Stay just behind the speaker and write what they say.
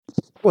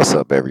What's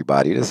up,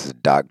 everybody? This is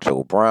Doc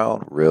Joe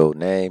Brown, real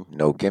name,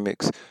 no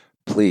gimmicks.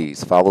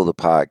 Please follow the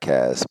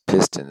podcast,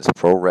 Pistons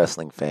Pro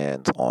Wrestling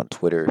Fans, on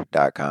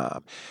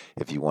Twitter.com.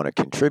 If you want to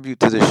contribute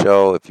to the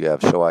show, if you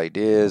have show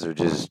ideas or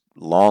just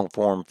long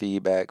form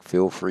feedback,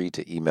 feel free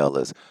to email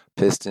us,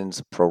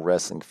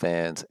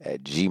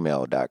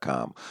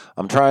 pistonsprowrestlingfans@gmail.com.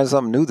 I'm trying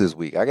something new this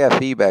week. I got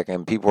feedback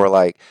and people are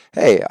like,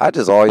 hey, I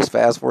just always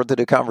fast forward to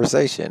the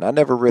conversation. I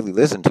never really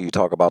listened to you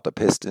talk about the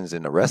Pistons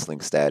and the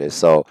wrestling status.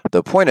 So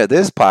the point of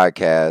this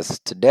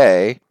podcast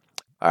today,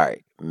 all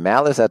right,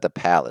 Malice at the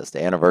Palace.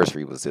 The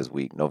anniversary was this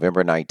week,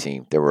 November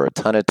 19th. There were a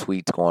ton of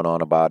tweets going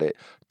on about it,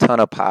 ton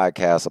of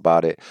podcasts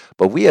about it.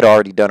 But we had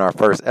already done our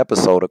first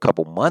episode a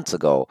couple months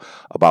ago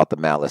about the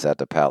Malice at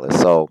the Palace.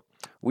 So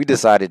we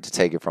decided to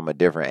take it from a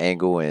different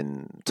angle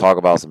and talk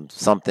about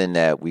something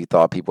that we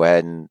thought people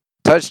hadn't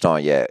touched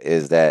on yet,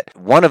 is that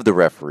one of the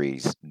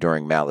referees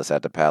during Malice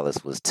at the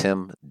Palace was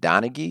Tim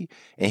Donaghy,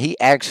 and he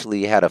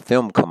actually had a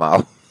film come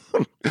out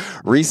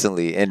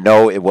recently, and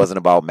no, it wasn't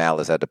about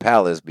Malice at the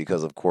Palace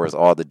because, of course,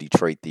 all the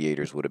Detroit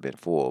theaters would have been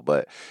full.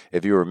 But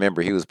if you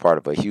remember, he was part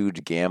of a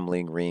huge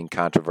gambling ring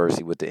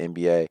controversy with the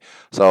NBA.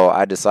 So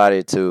I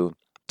decided to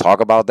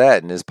talk about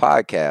that in this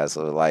podcast.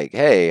 So like,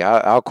 hey,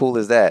 how cool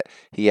is that?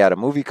 He had a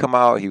movie come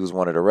out. He was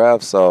one of the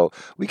refs. So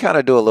we kind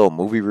of do a little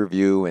movie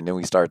review, and then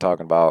we start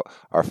talking about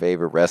our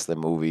favorite wrestling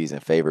movies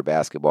and favorite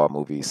basketball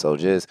movies. So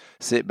just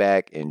sit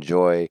back,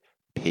 enjoy.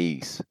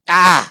 Peace.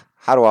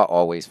 How do I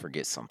always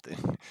forget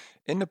something?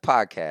 In the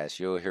podcast,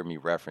 you'll hear me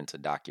reference a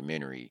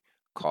documentary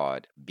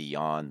called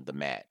Beyond the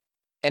Mat.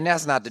 And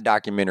that's not the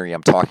documentary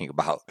I'm talking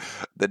about.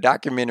 The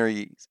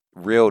documentary's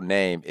real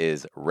name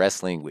is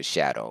Wrestling with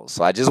Shadows.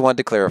 So I just wanted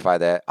to clarify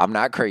that. I'm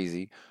not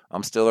crazy.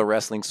 I'm still a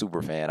wrestling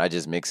super fan. I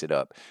just mix it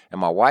up. And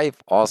my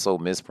wife also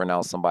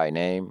mispronounced somebody's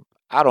name.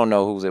 I don't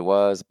know whose it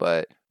was,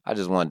 but I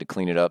just wanted to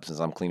clean it up since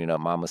I'm cleaning up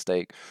my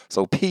mistake.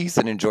 So peace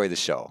and enjoy the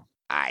show.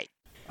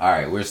 All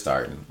right, we're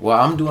starting. Well,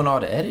 I'm doing all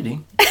the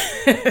editing.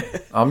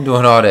 I'm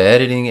doing all the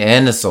editing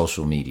and the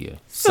social media.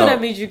 So that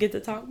means you get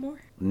to talk more?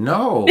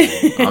 No.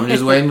 I'm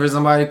just waiting for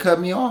somebody to cut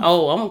me off.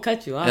 Oh, I'm going to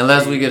cut you off.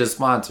 Unless we get a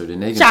sponsor, then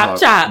they can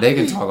talk. They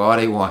can talk all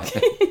they want.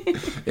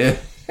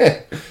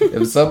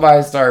 If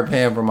somebody started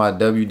paying for my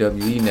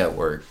WWE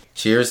network,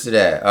 cheers to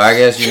that. I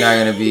guess you're not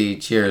going to be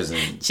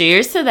cheersing.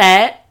 Cheers to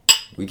that.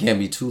 We can't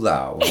be too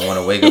loud. We want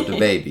to wake up the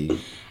baby.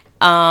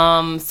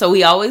 So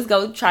we always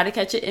go try to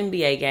catch an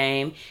NBA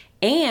game.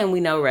 And we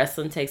know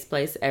wrestling takes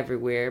place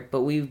everywhere,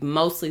 but we've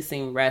mostly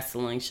seen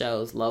wrestling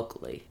shows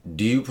locally.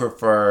 Do you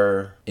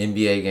prefer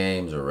NBA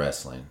games or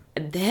wrestling?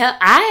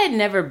 I had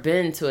never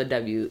been to a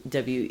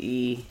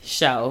WWE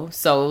show,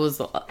 so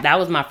that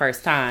was my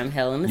first time.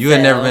 Hell in a Cell. You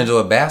had never been to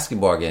a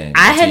basketball game?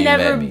 I had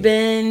never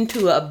been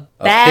to a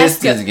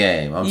Pistons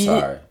game. I'm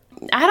sorry.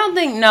 I don't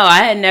think, no,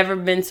 I had never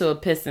been to a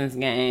Pistons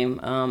game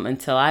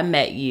until I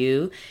met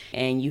you,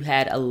 and you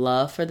had a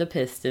love for the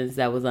Pistons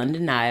that was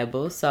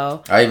undeniable.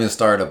 So I even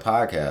started a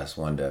podcast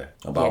one day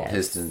about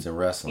Pistons and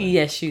wrestling.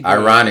 Yes, you did.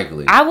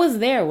 Ironically. I was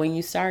there when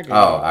you started.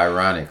 Oh,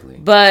 ironically.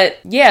 But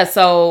yeah,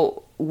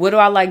 so what do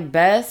I like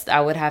best? I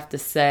would have to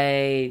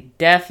say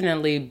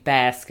definitely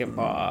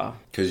basketball.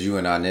 Because you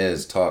and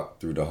Inez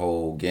talked through the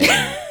whole game.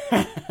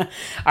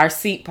 Our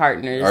seat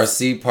partners. Our at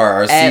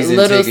season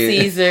Little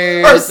ticket.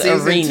 Caesars Our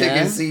season Arena.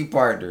 ticket seat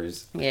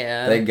partners.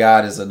 Yeah. Thank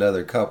God it's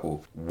another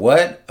couple.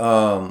 What,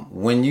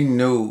 when you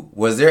knew,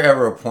 was there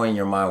ever a point in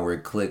your mind where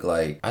it clicked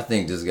like, I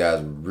think this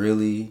guy's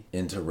really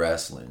into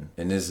wrestling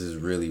and this is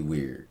really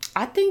weird?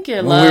 I think your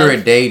when love... we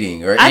were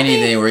dating or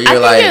anything where you're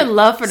like... I think your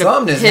love for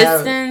the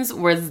Pistons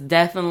was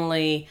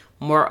definitely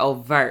more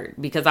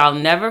overt because I'll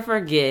never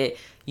forget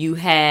you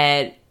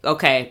had...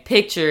 Okay,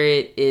 picture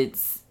it.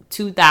 It's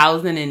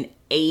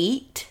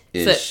 2008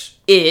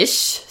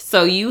 ish.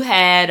 So you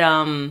had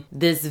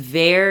this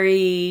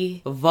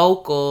very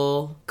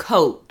vocal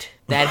coat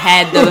that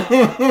had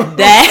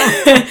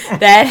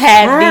that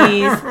had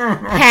these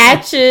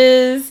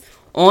patches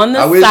on the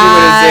side. I wish you would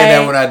have said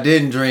that when I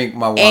didn't drink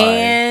my wine.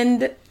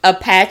 And a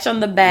patch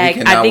on the back.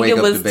 I think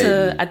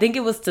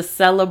it was to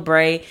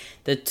celebrate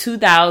the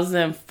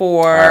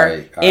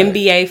 2004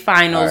 NBA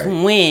Finals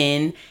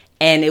win.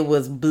 And it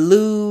was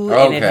blue,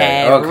 and it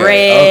had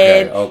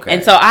red.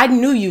 And so I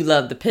knew you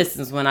loved the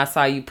Pistons when I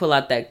saw you pull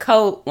out that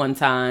coat one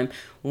time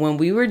when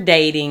we were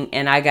dating,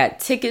 and I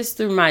got tickets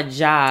through my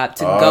job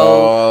to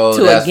go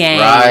to a game.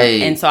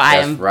 Right. And so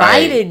I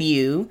invited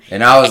you.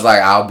 And I was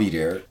like, I'll be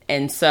there.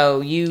 And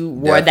so you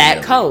wore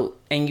that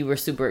coat, and you were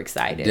super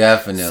excited.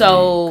 Definitely.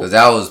 So, because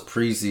that was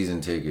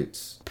preseason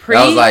tickets.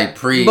 That was like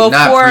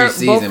not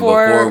preseason,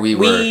 before we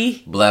were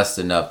blessed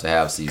enough to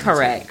have season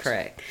tickets.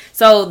 Correct.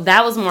 So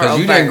that was more because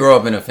you didn't grow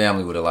up in a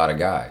family with a lot of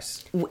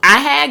guys. I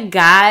had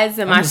guys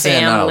in my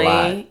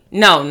family.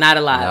 No, not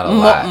a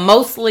lot.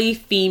 Mostly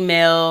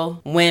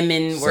female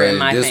women were in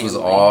my family. This was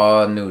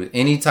all new.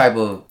 Any type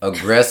of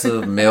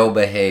aggressive male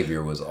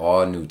behavior was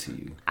all new to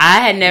you. I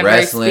had never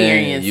wrestling,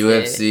 experienced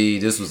UFC.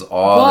 This was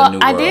all the new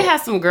world. I did have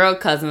some girl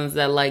cousins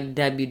that like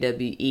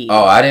WWE.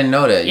 Oh, I didn't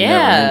know that. You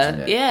never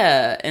mentioned that.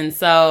 Yeah. And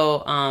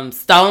so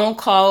Stone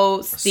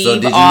Cold, Steve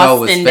Austin, so did you know it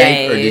was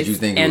fake, or did you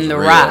think it was The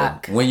real?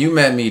 Rock. When you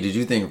met me, did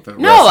you think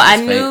wrestling was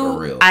fake or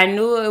real? I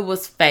knew it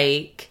was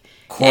fake.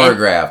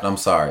 Choreographed. I'm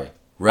sorry.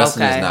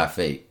 Wrestling is not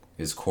fake.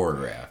 It's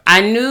choreographed.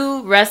 I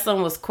knew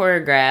wrestling was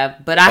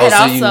choreographed, but I had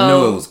also... you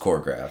knew it was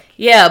choreographed.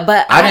 Yeah,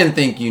 but... I didn't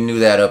think you knew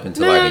that up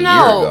until a year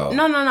ago.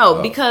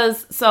 No.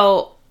 Because,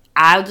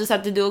 I'll just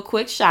have to do a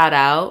quick shout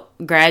out.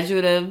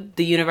 Graduate of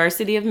the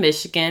University of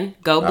Michigan.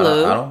 Go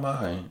Blue. I don't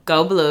mind.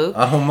 Go Blue.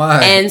 I don't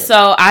mind. And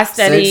so I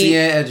studied... Sexy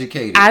and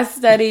educated. I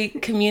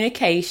studied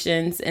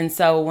communications. And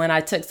so when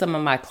I took some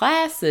of my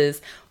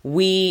classes,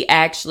 we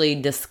actually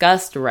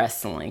discussed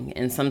wrestling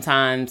and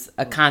sometimes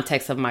a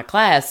context of my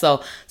class.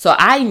 So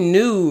I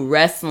knew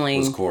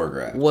wrestling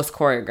was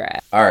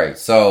choreographed. All right.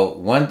 So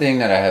one thing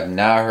that I have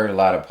now heard a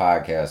lot of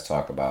podcasts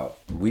talk about.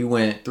 We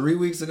went 3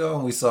 weeks ago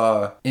and we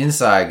saw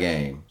Inside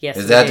Game. Yes.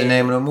 Is that the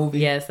name of the movie?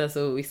 Yes, that's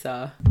what we saw.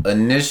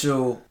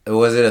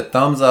 Was it a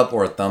thumbs up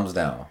or a thumbs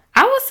down?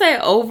 I would say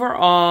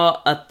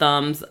overall a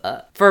thumbs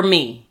up for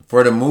me.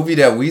 For the movie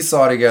that we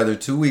saw together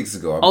 2 weeks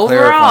ago.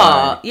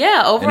 Overall. And it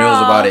was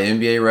about an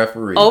NBA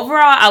referee.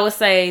 Overall, I would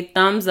say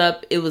thumbs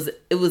up. It was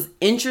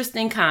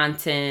interesting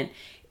content.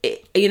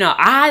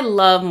 I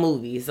love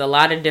movies, a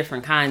lot of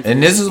different kinds.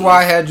 And this is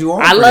why I had you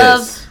on. I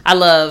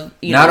love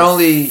not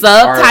only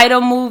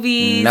subtitle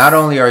movies. Not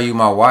only are you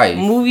my wife,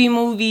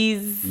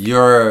 movies.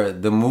 You're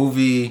the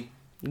movie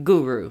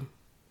guru,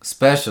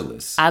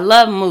 specialist. I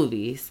love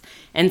movies,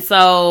 and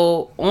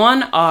so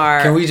on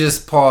our. Can we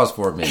just pause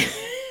for a minute?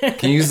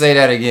 Can you say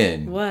that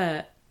again?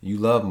 What? You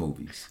love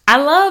movies. I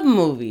love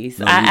movies.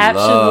 No, I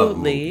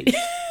absolutely. Love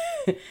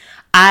movies.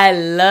 I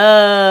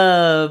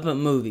love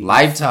movies.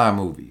 Lifetime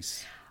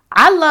movies.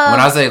 When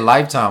I say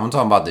Lifetime, I'm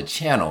talking about the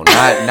channel,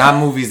 not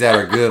movies that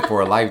are good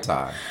for a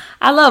lifetime.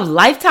 I love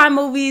Lifetime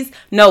movies.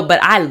 No,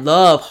 but I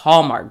love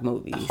Hallmark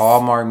movies.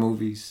 Hallmark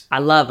movies. I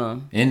love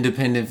them.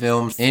 Independent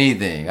films.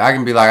 Anything. I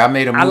can be like, I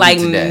made a movie today. I like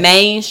today.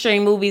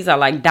 Mainstream movies. I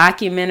like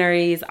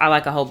documentaries. I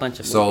like a whole bunch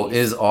of movies. So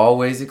it's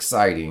always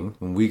exciting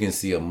when we can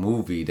see a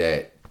movie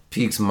that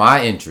piques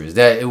my interest.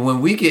 That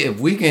if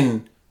we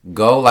can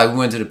go, like we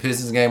went to the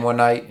Pistons game one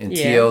night and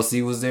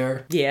TLC was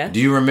there. Yeah. Do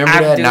you remember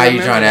that? Now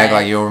you're trying to act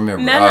like you don't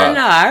remember. No.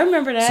 I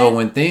remember that. So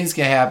when things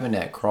can happen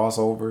that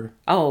crossover.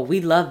 Oh, we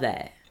love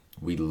that.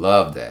 We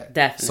love that.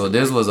 Definitely. So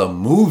this was a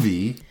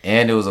movie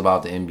and it was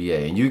about the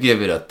NBA and you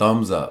give it a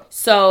thumbs up.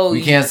 So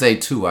we can't say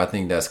 2. I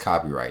think that's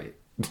copyrighted.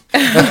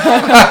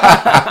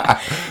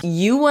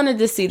 You wanted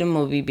to see the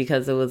movie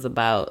because it was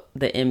about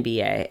the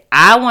NBA.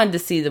 I wanted to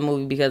see the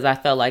movie because I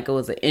felt like it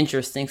was an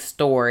interesting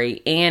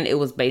story and it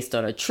was based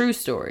on a true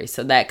story.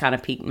 So that kind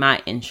of piqued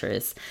my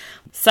interest.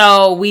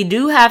 So we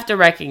do have to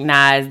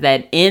recognize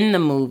that in the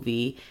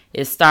movie,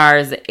 it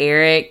stars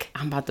Eric.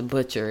 I'm about to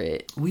butcher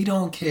it. We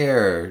don't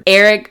care.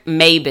 Eric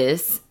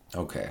Mabus.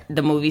 Okay.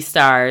 The movie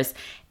stars.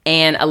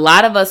 And a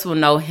lot of us will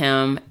know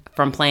him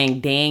from playing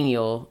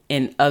Daniel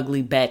in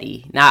Ugly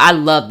Betty. Now, I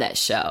love that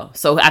show.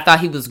 So I thought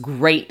he was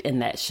great in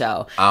that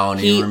show. I don't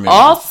even remember.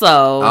 I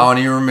don't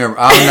even remember.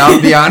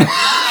 I'll be honest.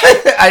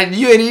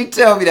 You didn't even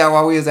tell me that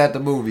while we was at the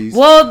movies.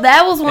 Well,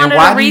 that was one of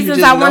the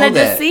reasons I wanted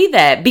to see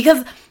that.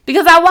 Because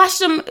I watched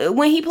him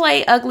when he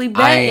played Ugly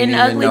Betty in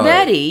Ugly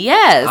Betty.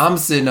 Yes. I'm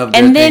sitting up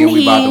there thinking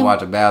we about to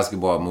watch a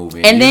basketball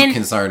movie. And you're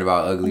concerned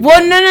about Ugly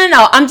Betty. Well,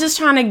 no. I'm just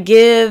trying to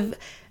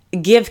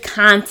give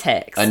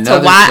context to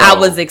why I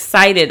was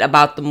excited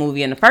about the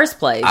movie in the first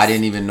place. I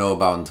didn't even know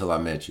about until I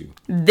met you.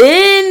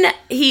 Then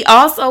he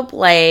also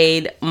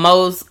played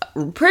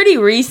pretty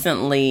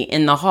recently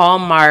in the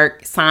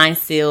Hallmark Signed,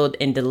 Sealed,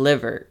 and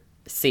Delivered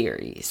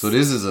series. So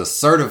this is a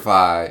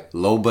certified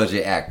low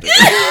budget actor.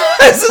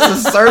 This is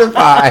a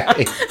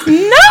certified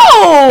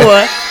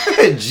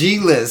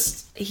G-list.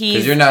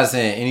 Because you're not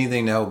saying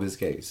anything to help his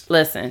case.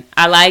 Listen,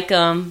 I like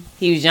him.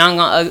 He was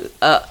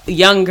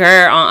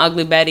younger on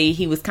Ugly Betty.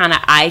 He was kind of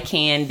eye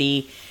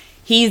candy.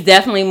 He's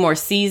definitely more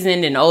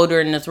seasoned and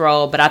older in this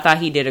role, but I thought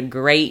he did a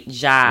great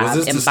job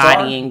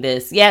embodying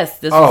this. Yes,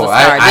 this was the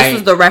star. This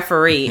was the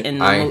referee in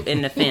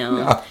the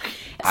film. No.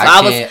 So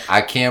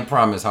I can't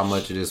promise how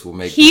much of this will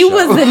make. He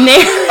was the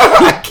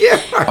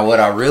narrator. What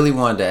I really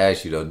wanted to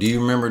ask you though, do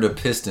you remember the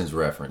Pistons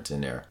reference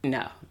in there?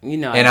 No,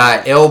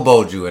 I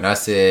elbowed you and I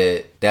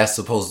said that's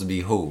supposed to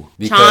be who?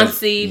 Because,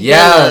 Chauncey Billups.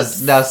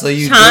 Yes, that's so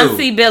you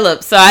Chauncey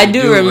Billups. So I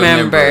do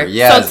remember.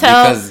 Yes,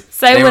 so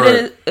say what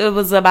it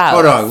was about.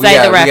 Hold on, we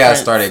got to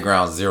start at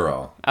ground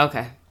zero.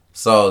 Okay.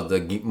 So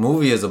the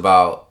movie is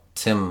about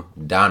Tim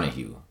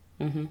Donahue,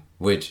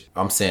 which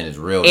I'm saying is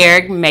real.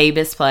 Eric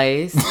Mabus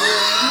plays.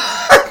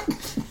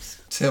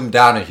 Tim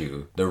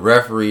Donahue, the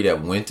referee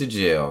that went to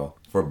jail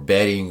for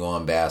betting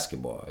on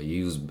basketball.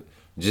 He was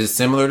just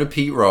similar to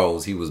Pete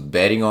Rose. He was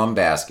betting on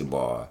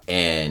basketball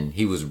and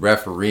he was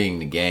refereeing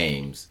the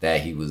games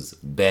that he was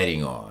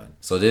betting on.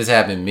 So this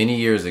happened many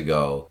years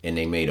ago and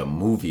they made a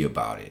movie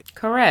about it.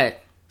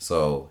 Correct.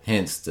 So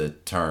hence the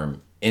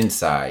term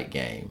Inside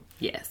Game.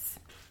 Yes.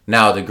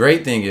 Now, the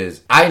great thing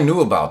is, I knew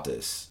about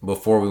this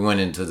before we went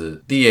into the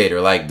theater,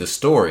 like the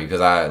story,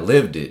 because I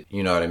lived it.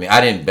 You know what I mean?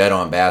 I didn't bet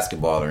on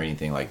basketball or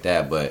anything like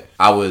that, but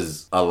I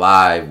was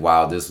alive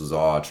while this was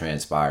all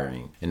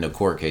transpiring in the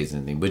court case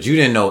and thing. But you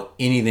didn't know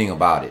anything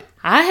about it.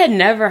 I had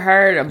never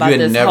heard about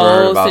this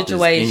whole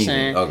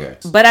situation. Okay.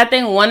 But I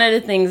think one of the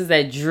things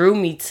that drew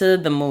me to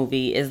the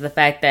movie is the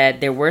fact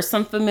that there were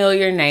some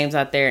familiar names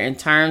out there in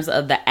terms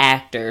of the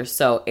actors.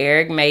 So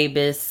Eric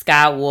Mabus,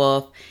 Scott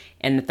Wolf,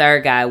 and the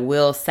third guy,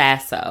 Will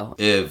Sasso.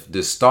 If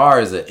the star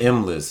is an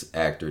M-list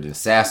actor, then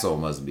Sasso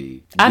must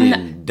be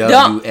getting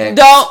WX.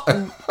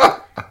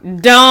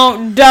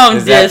 Don't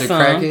is diss that the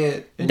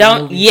crackhead him.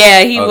 Don't.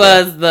 Yeah, he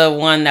was the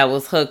one that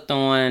was hooked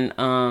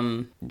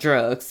on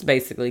drugs,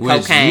 basically.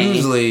 Which cocaine.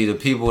 Usually the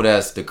people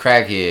that's the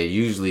crackhead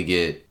usually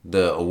get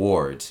the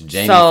awards.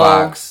 Jamie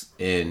Foxx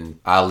and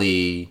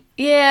Ali.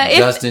 Yeah,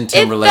 Justin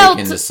Timberlake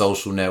in The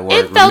Social Network.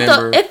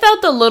 It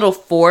felt a little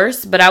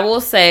forced, but I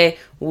will say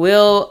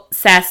Will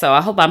Sasso.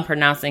 I hope I'm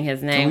pronouncing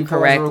his name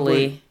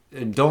correctly.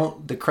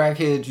 Don't the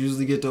crackheads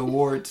usually get the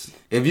awards?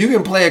 If you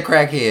can play a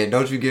crackhead,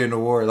 don't you get an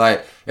award?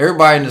 Like,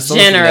 everybody in The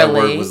Social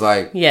Network was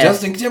like, yes.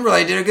 Justin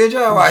Timberlake did a good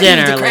job. He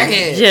was the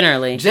crackhead.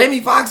 Generally.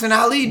 Jamie Foxx and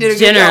Ali did a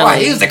good job.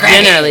 He was the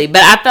crackhead. Generally.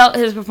 But I felt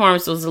his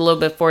performance was a little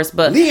bit forced.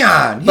 But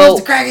Leon, he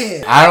was the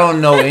crackhead. I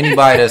don't know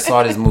anybody that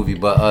saw this movie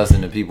but us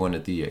and the people in the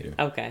theater.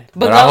 Okay.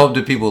 But I hope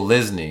the people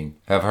listening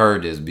have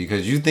heard this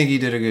because you think he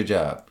did a good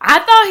job. I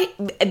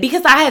thought,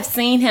 because I have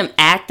seen him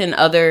act in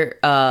other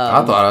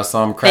I thought I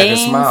saw him crack a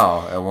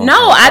smile at one point.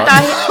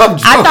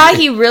 I thought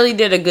he really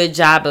did a good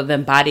job of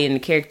embodying the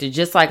character,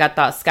 just like I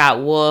thought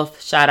Scott Wolf,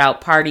 shout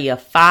out Party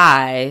of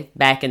Five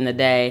back in the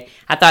day.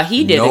 I thought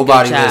he did a good job.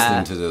 Nobody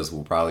listening to this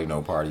will probably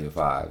know Party of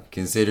Five,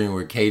 considering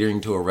we're catering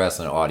to a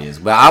wrestling audience.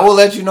 But I will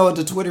let you know what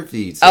the Twitter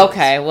feed says.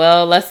 Okay,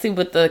 well, let's see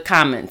what the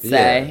comments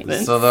say.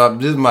 Yeah. So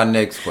this is my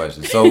next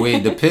question. So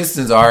the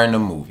Pistons are in the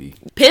movie.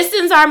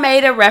 Pistons are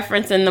made a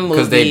reference in the movie.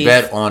 Because they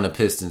bet on the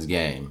Pistons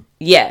game.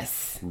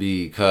 Yes.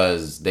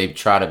 Because they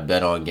try to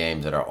bet on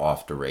games that are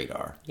off the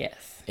radar. Yes.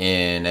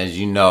 And as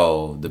you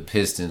know, the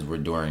Pistons were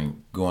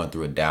going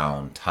through a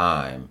down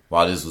time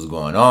while this was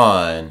going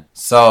on.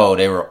 So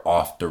they were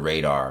off the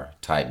radar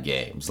type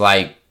games.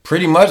 Like,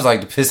 pretty much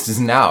like the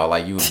Pistons now.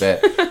 Like, you would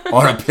bet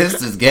on a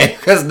Pistons game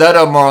because none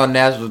of them are on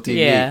national TV.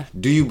 Yeah.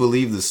 Do you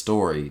believe the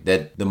story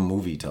that the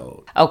movie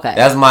told? Okay.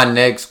 That's my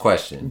next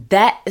question.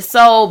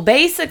 So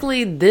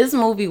basically, this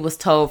movie was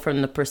told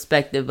from the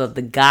perspective of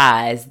the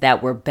guys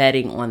that were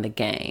betting on the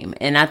game.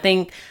 And I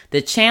think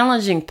the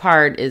challenging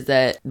part is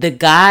that the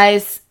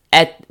guys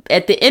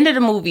at the end of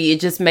the movie, it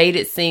just made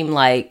it seem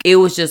like it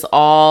was just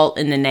all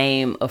in the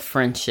name of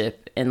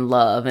friendship and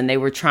love, and they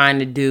were trying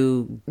to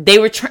do. They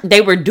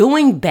were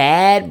doing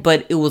bad,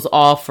 but it was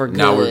all for good.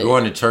 Now we're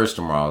going to church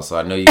tomorrow, so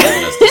I know you're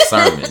giving us the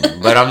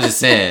sermon. But I'm just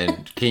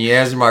saying, can you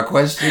answer my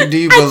question? Do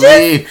you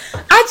believe?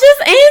 I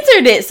just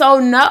answered it. So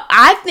no,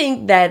 I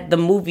think that the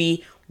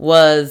movie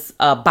was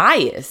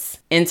biased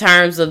in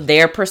terms of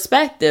their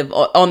perspective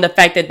on the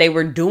fact that they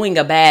were doing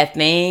a bad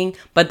thing,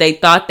 but they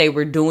thought they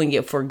were doing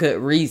it for good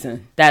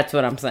reason. That's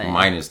what I'm saying.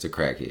 Minus the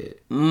crackhead.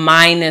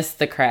 Minus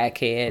the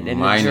crackhead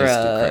and the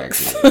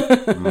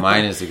drugs.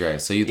 Minus the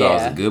crackhead. So you thought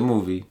it was a good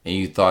movie, and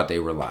you thought they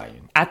were lying.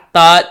 I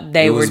thought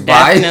they were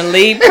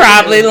definitely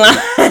probably lying.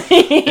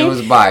 It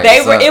was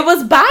biased. It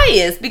was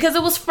biased because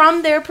it was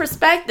from their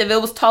perspective. It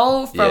was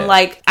told from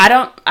like I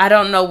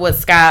don't know what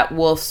Scott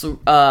Wolf's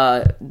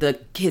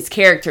his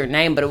character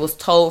name, but it was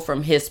told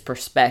from his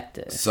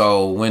perspective.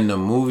 So when the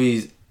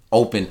movies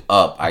opened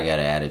up, I got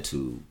an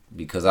attitude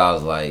because I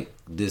was like,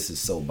 this is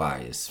so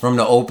biased. From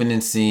the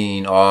opening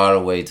scene all the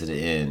way to the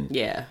end.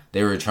 Yeah.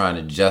 They were trying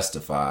to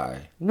justify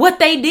what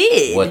they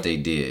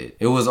did.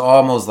 It was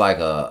almost like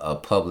a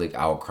public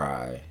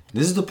outcry.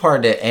 This is the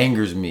part that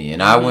angers me.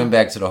 And I went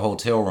back to the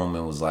hotel room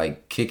and was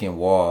like kicking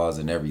walls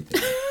and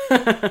everything.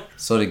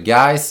 So the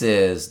guy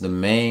says the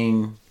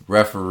main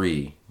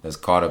referee that's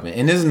caught up in,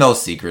 and this is no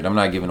secret, I'm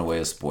not giving away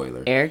a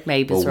spoiler. Eric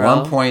Mabus. But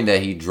one point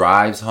that he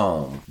drives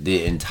home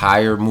the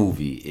entire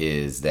movie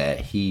is that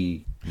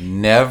he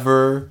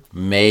never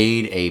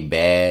made a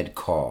bad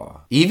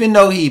call. Even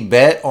though he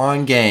bet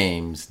on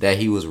games that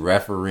he was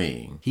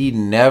refereeing, he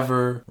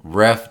never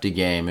reffed a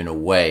game in a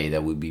way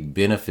that would be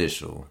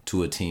beneficial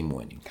to a team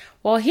winning.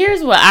 Well,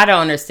 here's what I don't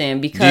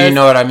understand because... Do you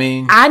know what I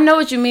mean? I know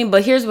what you mean,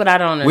 but here's what I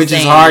don't understand. Which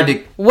is hard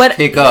to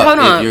pick up. Hold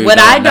on. If you're what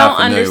I don't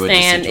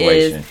understand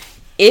is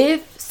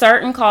if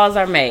certain calls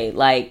are made,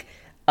 like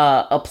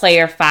a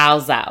player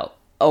fouls out,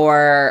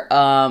 or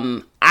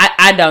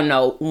I don't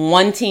know,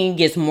 one team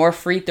gets more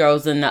free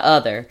throws than the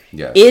other.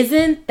 Yes.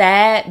 Isn't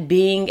that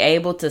being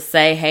able to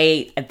say,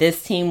 hey,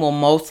 this team will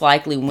most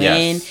likely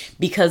win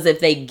because if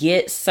they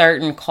get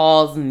certain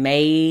calls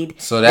made,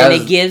 then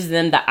it gives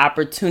them the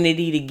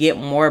opportunity to get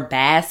more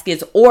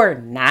baskets or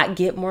not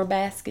get more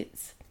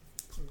baskets?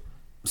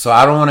 So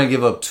I don't want to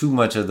give up too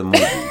much of the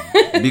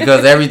movie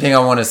because everything I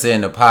want to say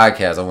in the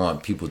podcast, I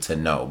want people to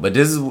know. But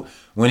this is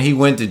when he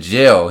went to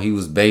jail, he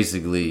was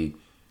basically...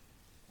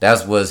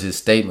 That's what his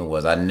statement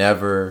was. I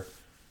never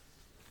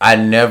I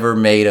never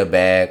made a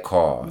bad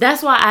call.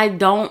 That's why I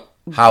don't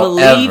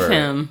believe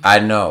him. I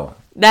know.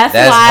 That's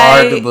why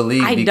hard to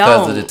believe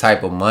because of the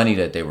type of money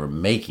that they were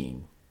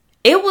making.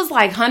 It was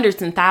like hundreds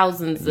and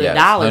thousands of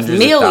dollars.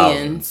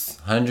 Millions.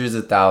 Hundreds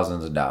of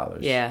thousands of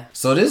dollars. Yeah.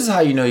 So this is how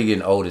you know you're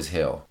getting old as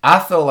hell. I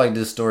felt like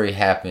this story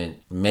happened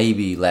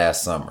maybe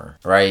last summer,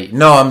 right?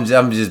 No, I'm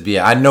just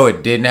being... I know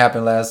it didn't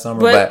happen last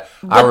summer, but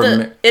I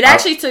remember... It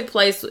actually took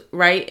place,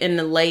 right, in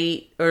the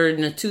late... Or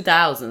in the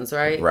 2000s,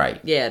 right? Right.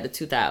 Yeah, the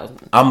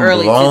 2000s. I'm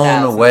early blown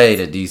 2000s. Away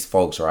that these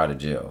folks are out of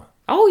jail.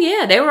 Oh,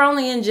 yeah. They were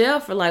only in jail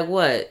for like,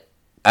 what?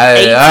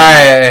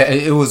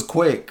 It was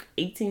quick.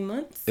 18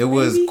 months? It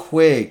was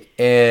quick.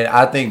 And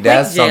I think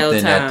that's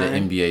something that the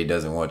NBA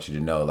doesn't want you to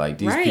know. Like,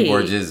 these people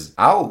are just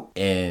out.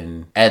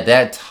 And at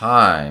that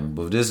time,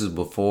 but this is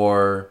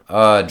before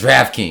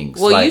DraftKings.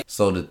 Well,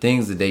 so the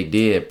things that they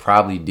did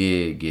probably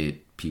did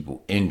get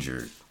people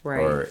injured.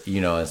 Right. Or,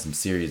 in some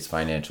serious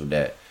financial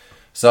debt.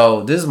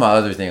 So this is my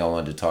other thing I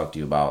wanted to talk to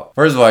you about.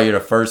 First of all, you're the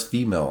first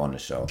female on the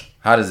show.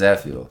 How does that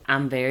feel?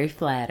 I'm very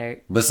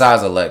flattered.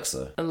 Besides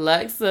Alexa.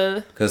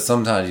 Because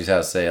sometimes you just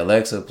have to say,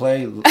 Alexa,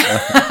 play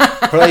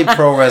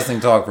pro wrestling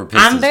talk for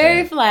Pistons. I'm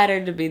very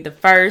flattered to be the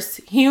first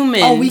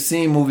human. Oh, we've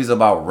seen movies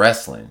about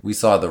wrestling. We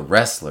saw The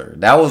Wrestler.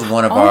 That was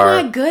one of our...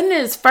 Oh my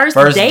goodness. First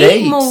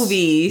date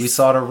movies. We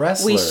saw The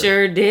Wrestler. We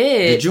sure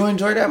did. Did you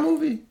enjoy that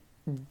movie?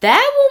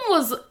 That one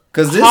was...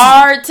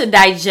 hard to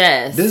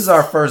digest. This is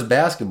our first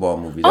basketball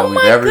movie that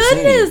we've ever seen. Oh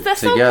my goodness,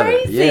 that's together.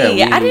 So crazy!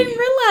 Yeah, I didn't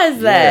realize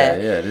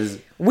that. Yeah.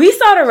 We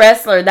saw The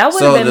Wrestler. That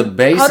would have been. So the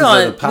basis of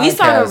the podcast we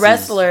saw The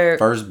Wrestler.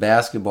 First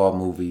basketball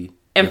movie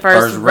and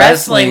first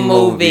wrestling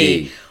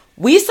movie.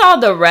 We saw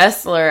The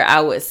Wrestler.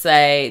 I would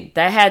say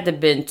that had to have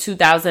been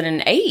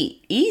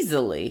 2008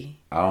 easily.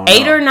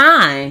 8 or 9.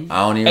 I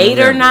don't even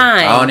remember. 8 or 9.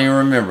 I don't even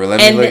remember. Let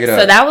me look it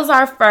up. So that was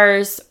our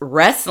first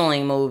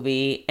wrestling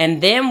movie.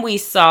 And then we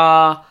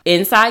saw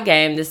Inside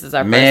Game. This is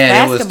our first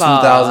basketball. It was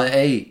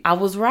 2008. I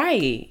was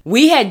right.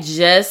 We had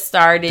just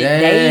started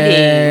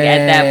dating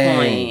at that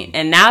point.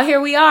 And now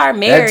here we are,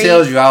 married. That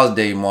tells you I was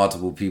dating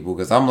multiple people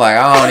because I'm like,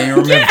 I don't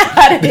even remember. Get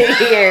out of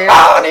here.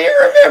 I don't even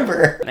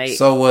remember.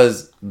 So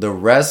was The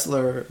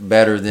Wrestler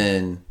better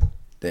than...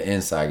 The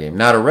Inside Game.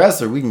 Now, The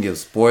Wrestler, we can give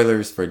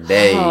spoilers for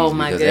days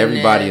because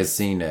everybody has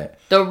seen that.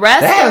 The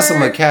Wrestler... That has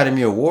some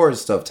Academy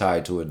Awards stuff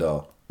tied to it,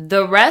 though.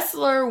 The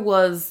Wrestler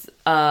was...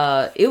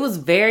 it was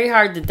very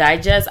hard to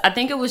digest. I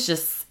think it was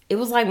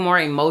like more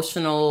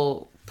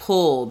emotional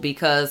pull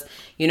because,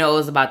 it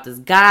was about this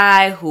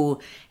guy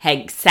who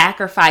had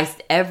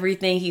sacrificed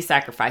everything. He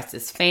sacrificed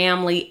his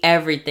family,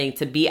 everything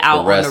to be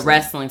out on the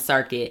wrestling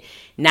circuit.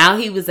 Now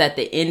he was at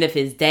the end of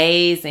his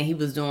days and he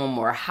was doing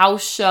more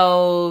house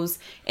shows.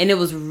 And it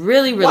was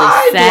really, really sad.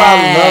 Why do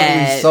I love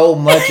you so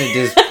much at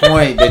this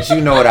point that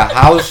you know what a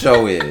house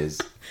show is?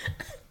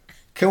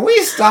 Can we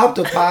stop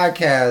the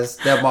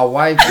podcast that my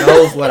wife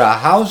knows what a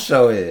house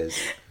show is?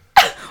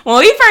 When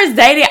we first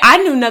dated, I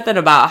knew nothing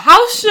about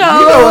house shows. You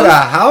know what a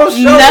house show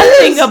is?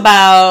 Nothing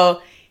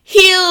about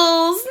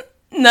heels.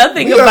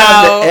 Nothing about...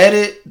 have to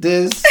edit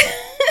this.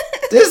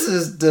 This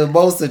is the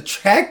most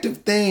attractive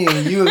thing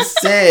you have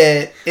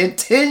said in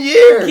 10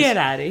 years. Get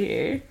out of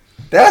here.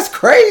 That's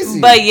crazy.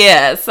 But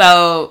yeah,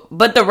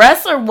 but The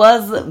Wrestler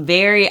was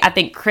very, I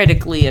think,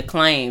 critically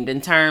acclaimed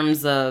in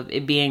terms of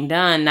it being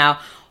done. Now,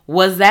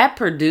 was that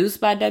produced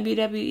by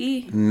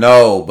WWE?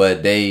 No,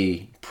 but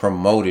they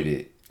promoted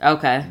it.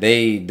 Okay.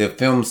 The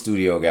film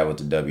studio got with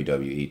the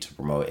WWE to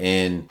promote.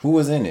 And who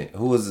was in it?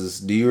 Who was this?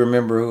 Do you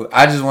remember who?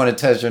 I just want to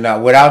test your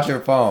now without your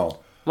phone.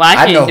 Well,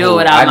 I can't do it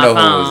without my phone.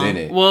 I know who was in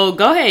it. Well,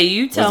 go ahead.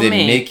 You tell me. Was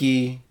it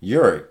Mickey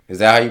Rourke? Is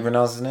that how you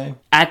pronounce his name?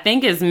 I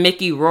think it's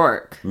Mickey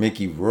Rourke.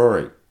 Mickey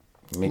Rourke.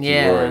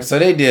 So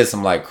they did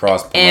some like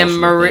cross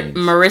promotion and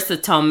Marissa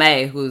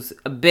Tomei, who's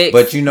a big,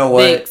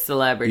 big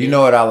celebrity. You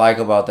know what I like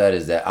about that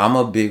is that I'm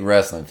a big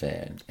wrestling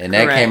fan, and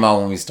that came out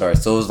when we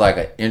started. So it was like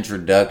an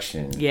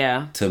introduction,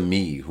 to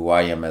me, who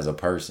I am as a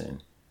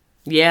person.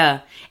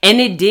 Yeah,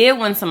 and it did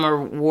win some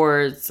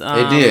awards.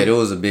 It did. It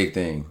was a big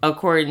thing,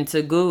 according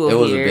to Google. It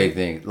was a big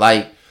thing.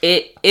 Like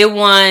it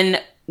won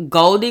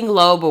Golden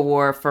Globe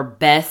Award for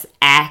Best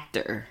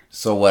Actor.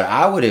 So what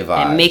I would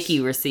advise, and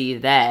Mickey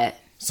received that.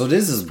 So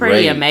this is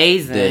pretty great,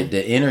 amazing.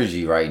 The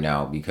energy right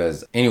now,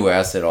 because anyway,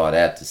 I said all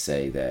that to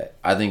say that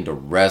I think The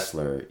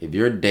Wrestler, if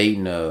you're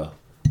dating a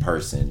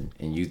person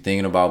and you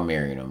thinking about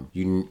marrying them,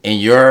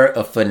 and you're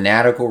a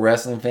fanatical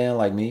wrestling fan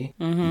like me,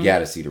 you got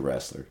to see The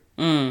Wrestler.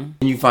 When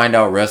you find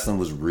out wrestling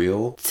was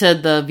real to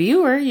the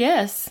viewer,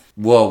 yes.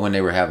 Well, when they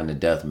were having the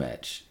death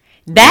match.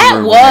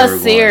 That was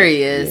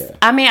serious. Yeah.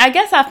 I mean, I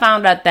guess I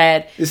found out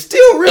that it's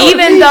still real.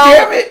 Even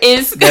though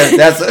it's even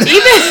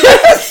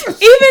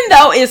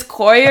though it's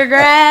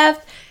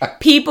choreographed,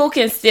 people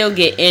can still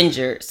get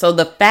injured. So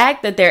the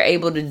fact that they're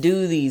able to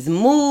do these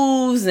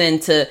moves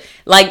and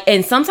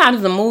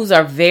sometimes the moves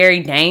are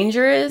very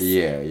dangerous.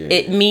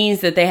 It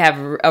means that they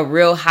have a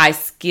real high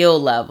skill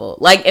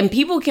level. And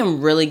people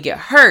can really get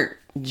hurt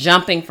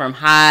jumping from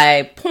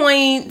high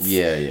points.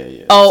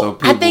 Yeah. Oh, so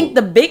I think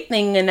the big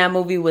thing in that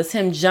movie was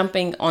him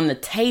jumping on the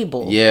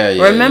table.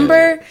 Yeah.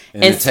 Remember?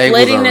 And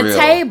splitting the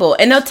table.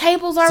 And the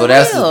tables are real. So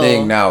that's the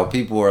thing now.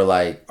 People are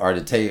like, are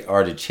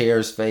the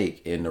chairs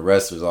fake? And the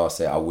wrestlers all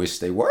say, I wish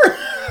they were.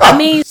 I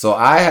mean. So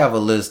I have a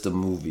list of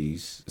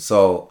movies.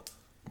 So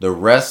The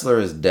Wrestler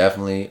is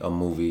definitely a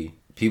movie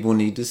people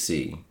need to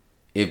see.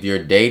 If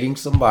you're dating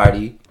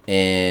somebody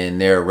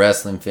and they're a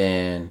wrestling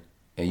fan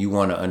and you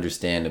want to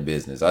understand the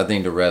business, I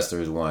think The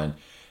Wrestler is one.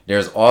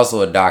 There's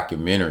also a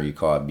documentary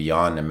called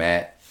Beyond the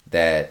Mat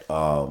that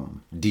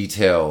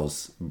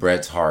details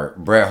Bret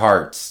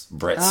Hart's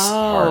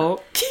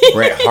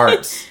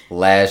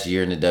last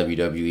year in the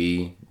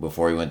WWE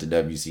before he went to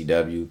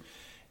WCW.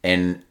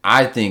 And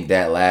I think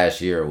that last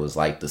year was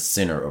like the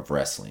center of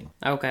wrestling.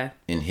 Okay.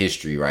 In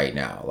history right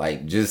now.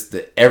 Like just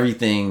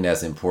everything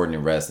that's important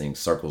in wrestling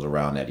circles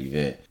around that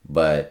event.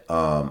 But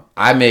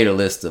I made a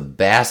list of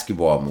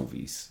basketball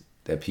movies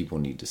that people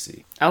need to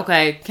see.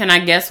 Okay. Can I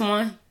guess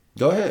one?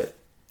 Go ahead.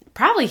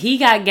 Probably He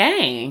Got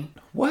Game.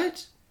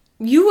 What?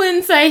 You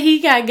wouldn't say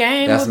He Got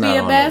Game would be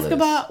a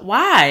basketball?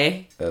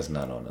 Why? That's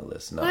not on the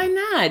list. No. Why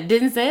not?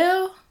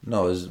 Denzel?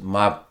 No, it's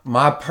my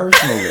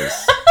personal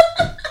list.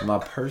 My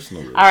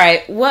personal list. All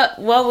right, what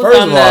was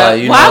First on of all,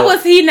 the? Why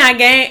was He Not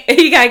Game?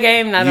 He Got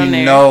Game not on there.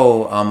 You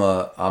know,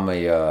 I'm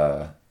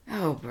a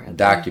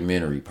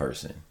documentary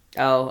person.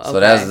 Oh, okay. So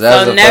that's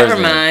so the never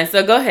first mind.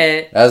 Thing. So go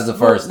ahead. That's the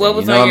first. What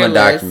was on your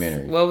list?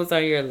 What was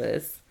on your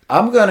list?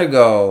 I'm gonna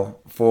go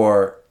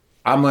 1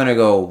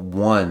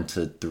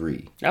 to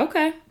 3.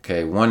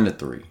 Okay, 1 to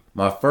 3.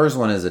 My first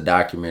one is a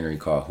documentary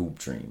called Hoop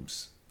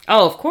Dreams.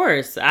 Oh, of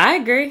course, I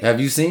agree. Have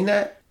you seen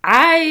that?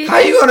 How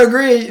you gonna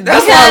agree?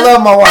 That's why I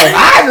love my wife.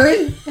 I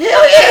agree.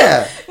 Hell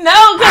yeah. No,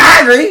 I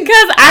agree.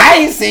 Because I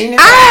ain't seen it.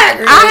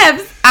 I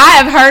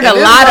have heard a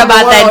lot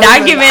about that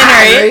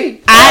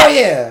documentary. Oh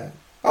yeah.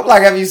 I'm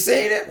like, have you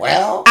seen it?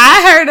 Well,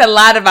 I heard a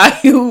lot about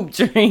Hoop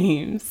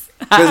Dreams.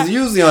 Because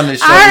usually on this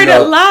show, I heard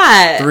a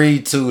lot.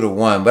 3-2 to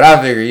 1. But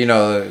I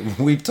figure,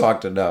 we've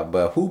talked enough.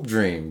 But Hoop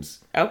Dreams.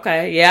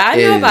 Okay, yeah, I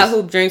know about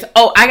Hoop Dreams.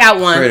 Oh, I got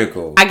one.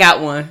 Critical. I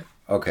got one.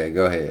 Okay,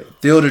 go ahead.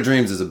 Field of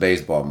Dreams is a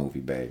baseball movie,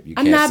 babe. You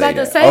can't I'm not say about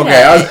that. to say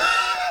that.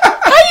 How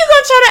you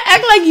gonna try to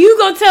act like you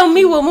gonna tell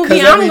me what movie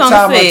I'm gonna see? Because every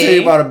time I tell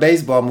you about a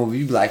baseball movie,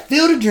 you be like,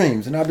 Field of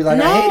Dreams. And I'll be like,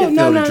 I hate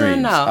Field of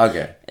Dreams. No.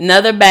 Okay.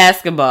 Another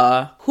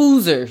basketball.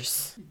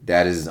 Hoosiers.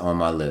 That is on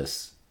my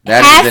list.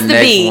 That is the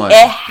next one.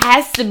 It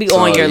has to be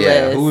on your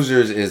list.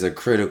 Hoosiers is a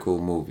critical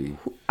movie.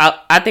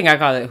 I think I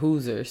call it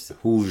Hoosiers.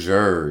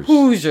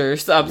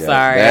 Hoosiers. I'm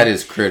sorry. That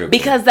is critical.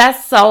 Because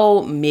that's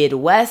so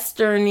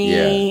Midwestern-y.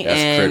 Yeah,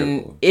 that's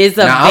critical. It's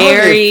a now, very... I'm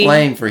going to get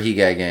flamed for He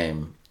Got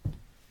Game.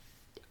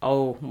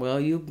 Oh, well,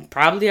 you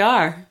probably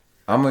are.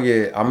 I'm going to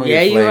get flamed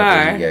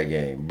for He Got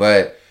Game.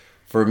 But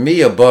for me,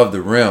 Above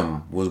the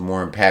Rim was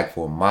more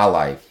impactful in my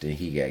life than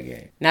He Got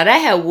Game. Now, that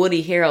had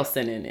Woody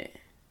Harrelson in it.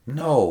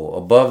 No,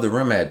 Above the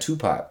Rim had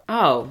Tupac.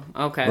 Oh,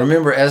 okay.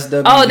 Remember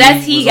SWV? Oh,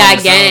 that's He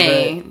Got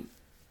Game.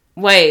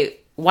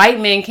 Wait,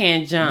 White Man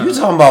Can't Jump. You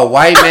talking about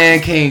White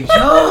Man Can't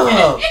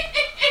Jump?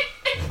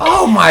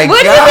 Oh my God!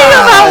 What do you think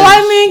about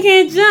White Man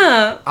Can't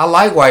Jump? I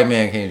like White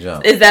Man Can't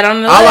Jump. Is that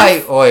on the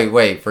list?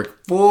 Wait. For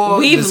full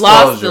We've disclosure,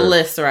 lost the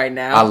list right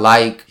now. I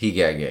like He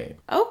Got Game.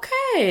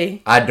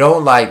 Okay. I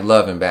don't like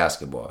Love and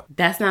Basketball.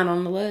 That's not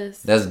on the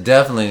list. That's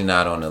definitely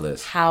not on the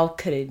list. How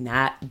could it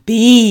not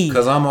be?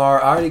 Because I'm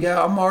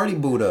already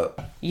booed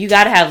up. You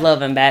gotta have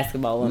Love and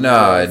Basketball on the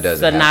list. It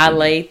doesn't.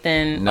 Sanaa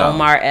Lathan,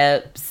 Omar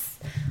Epps.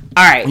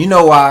 All right. You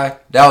know why?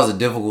 That was a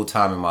difficult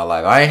time in my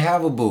life. I ain't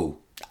have a boo.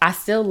 I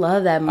still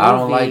love that movie. I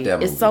don't like that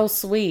movie. It's so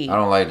sweet. I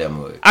don't like that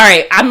movie. All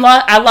right,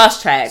 I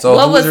lost track. So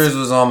Hoosiers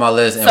was on my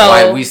list, and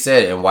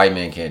White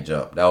Man Can't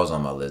Jump. That was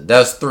on my list.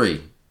 That's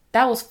 3.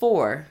 That was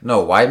 4.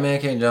 No, White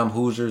Man Can't Jump,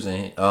 Hoosiers,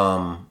 and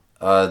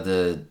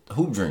the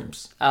Hoop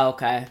Dreams. Oh,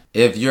 okay.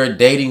 If you're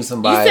dating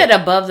somebody, you said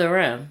Above the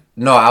Rim.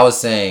 No, I was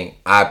saying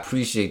I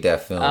appreciate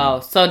that film.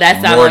 Oh, so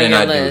that's not more on than your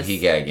I list. do He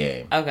Got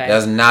Game. Okay,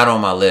 that's not on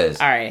my list.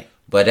 All right.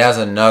 But that's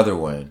another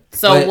one.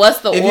 So what's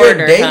the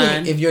order,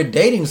 hon? If you're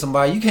dating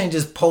somebody, you can't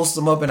just post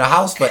them up in a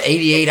house for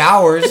 88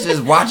 hours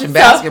just watching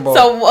basketball.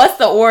 So what's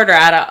the order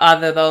out of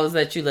other those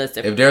that you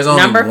listed? If there's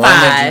only number one 5.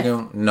 that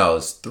you can... No,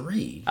 it's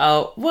 3.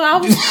 Oh, well, I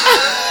was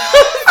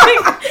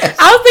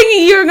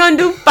thinking you were going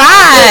to do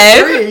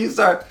 5. 3. This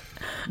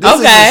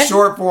is a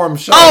short form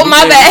show. Oh,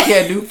 my bad. You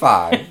can't do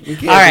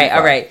 5.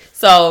 All right.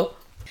 So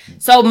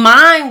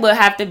mine would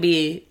have to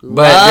be hold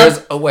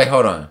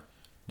on.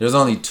 There's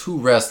only 2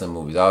 wrestling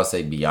movies. I would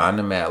say Beyond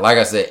the Mat. Like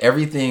I said,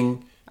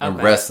 everything in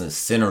wrestling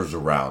centers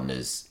around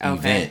this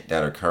event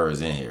that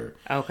occurs in here.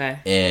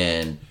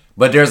 Okay.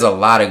 But there's a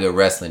lot of good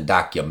wrestling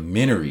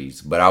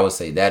documentaries, but I would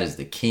say that is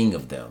the king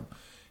of them.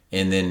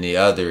 And then the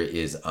other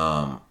is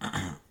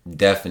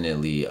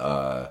definitely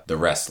The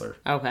Wrestler.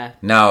 Okay.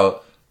 Now,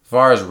 as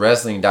far as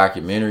wrestling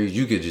documentaries,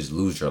 you could just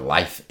lose your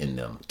life in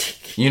them.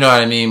 You know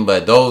what I mean?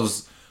 But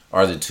those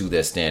are the 2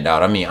 that stand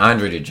out. I mean,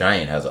 Andre the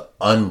Giant has an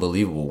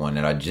unbelievable one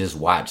that I just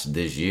watched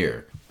this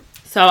year.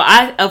 So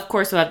I, of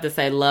course, will have to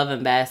say Love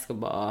and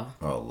Basketball.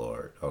 Oh,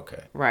 Lord.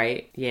 Okay.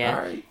 Right. Yeah.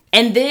 All right.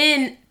 And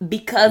then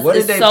because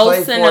it's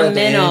so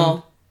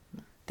sentimental,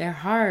 they're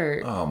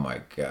hard. Oh,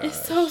 my God.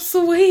 It's so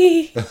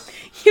sweet.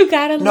 You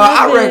gotta love it. No,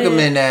 I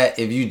recommend that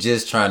if you're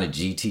just trying to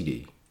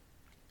GTD.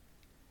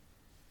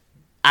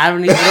 I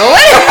don't even know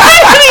I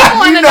don't even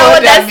want to know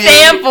what that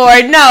stands for.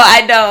 No,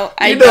 I don't.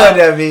 You know what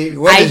that means?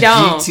 What does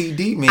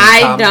GTD mean?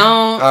 I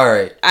don't. All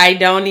right. I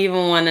don't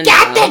even want to know.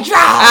 Got the draw.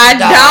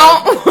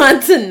 I don't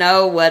want to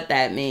know what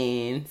that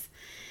means.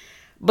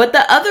 But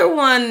the other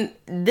one,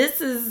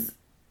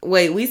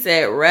 we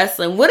said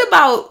wrestling. What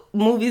about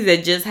movies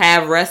that just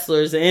have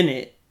wrestlers in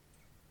it?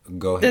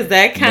 Go ahead. Does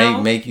that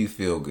count? Make you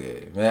feel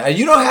good. Man,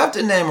 you don't have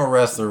to name a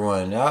wrestler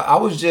one. I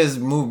was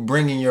just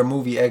bringing your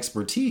movie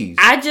expertise.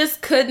 I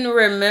just couldn't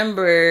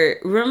remember.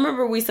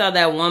 Remember we saw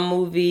that one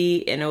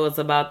movie and it was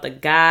about the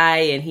guy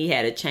and he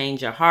had a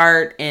change of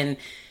heart and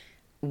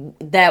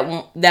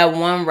that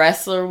one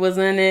wrestler was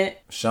in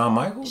it. Shawn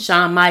Michaels?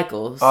 Shawn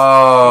Michaels.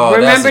 Oh,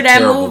 remember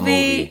that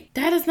movie?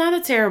 That is not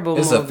a terrible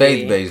movie. It's a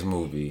faith-based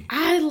movie.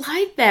 I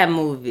like that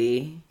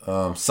movie.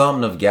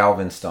 Something of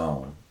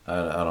Galveston.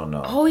 I don't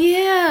know. Oh,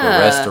 yeah.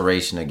 The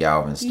restoration of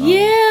Galveston.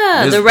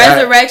 Yeah, the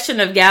resurrection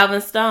of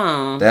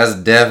Galveston. That's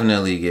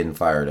definitely getting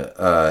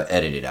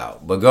edited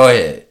out. But go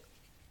ahead.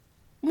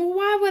 Well,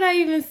 why would I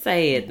even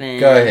say it then?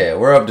 Go ahead.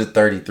 We're up to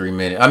 33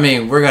 minutes. I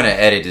mean, we're going to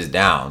edit this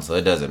down, so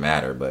it doesn't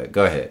matter. But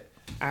go ahead.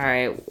 All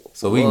right.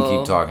 So we can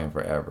keep talking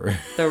forever.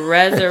 The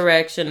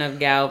resurrection of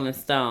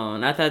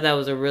Galveston. I thought that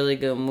was a really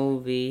good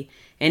movie.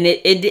 And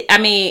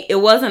it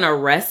wasn't a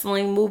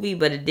wrestling movie,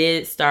 but it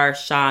did star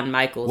Shawn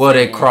Michaels. Well,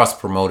 they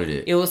cross-promoted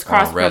it. It was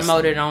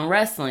cross-promoted on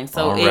wrestling.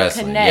 So it connects.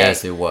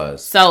 Yes, it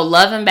was. So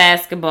Love and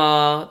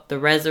Basketball, The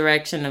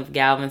Resurrection of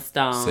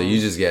Galveston. So you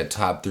just get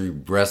top 3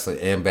 wrestling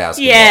and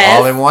basketball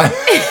all in one?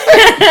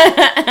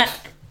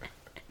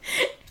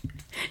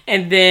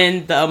 And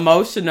then the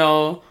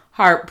emotional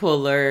heart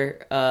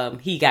puller,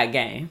 He Got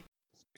Game.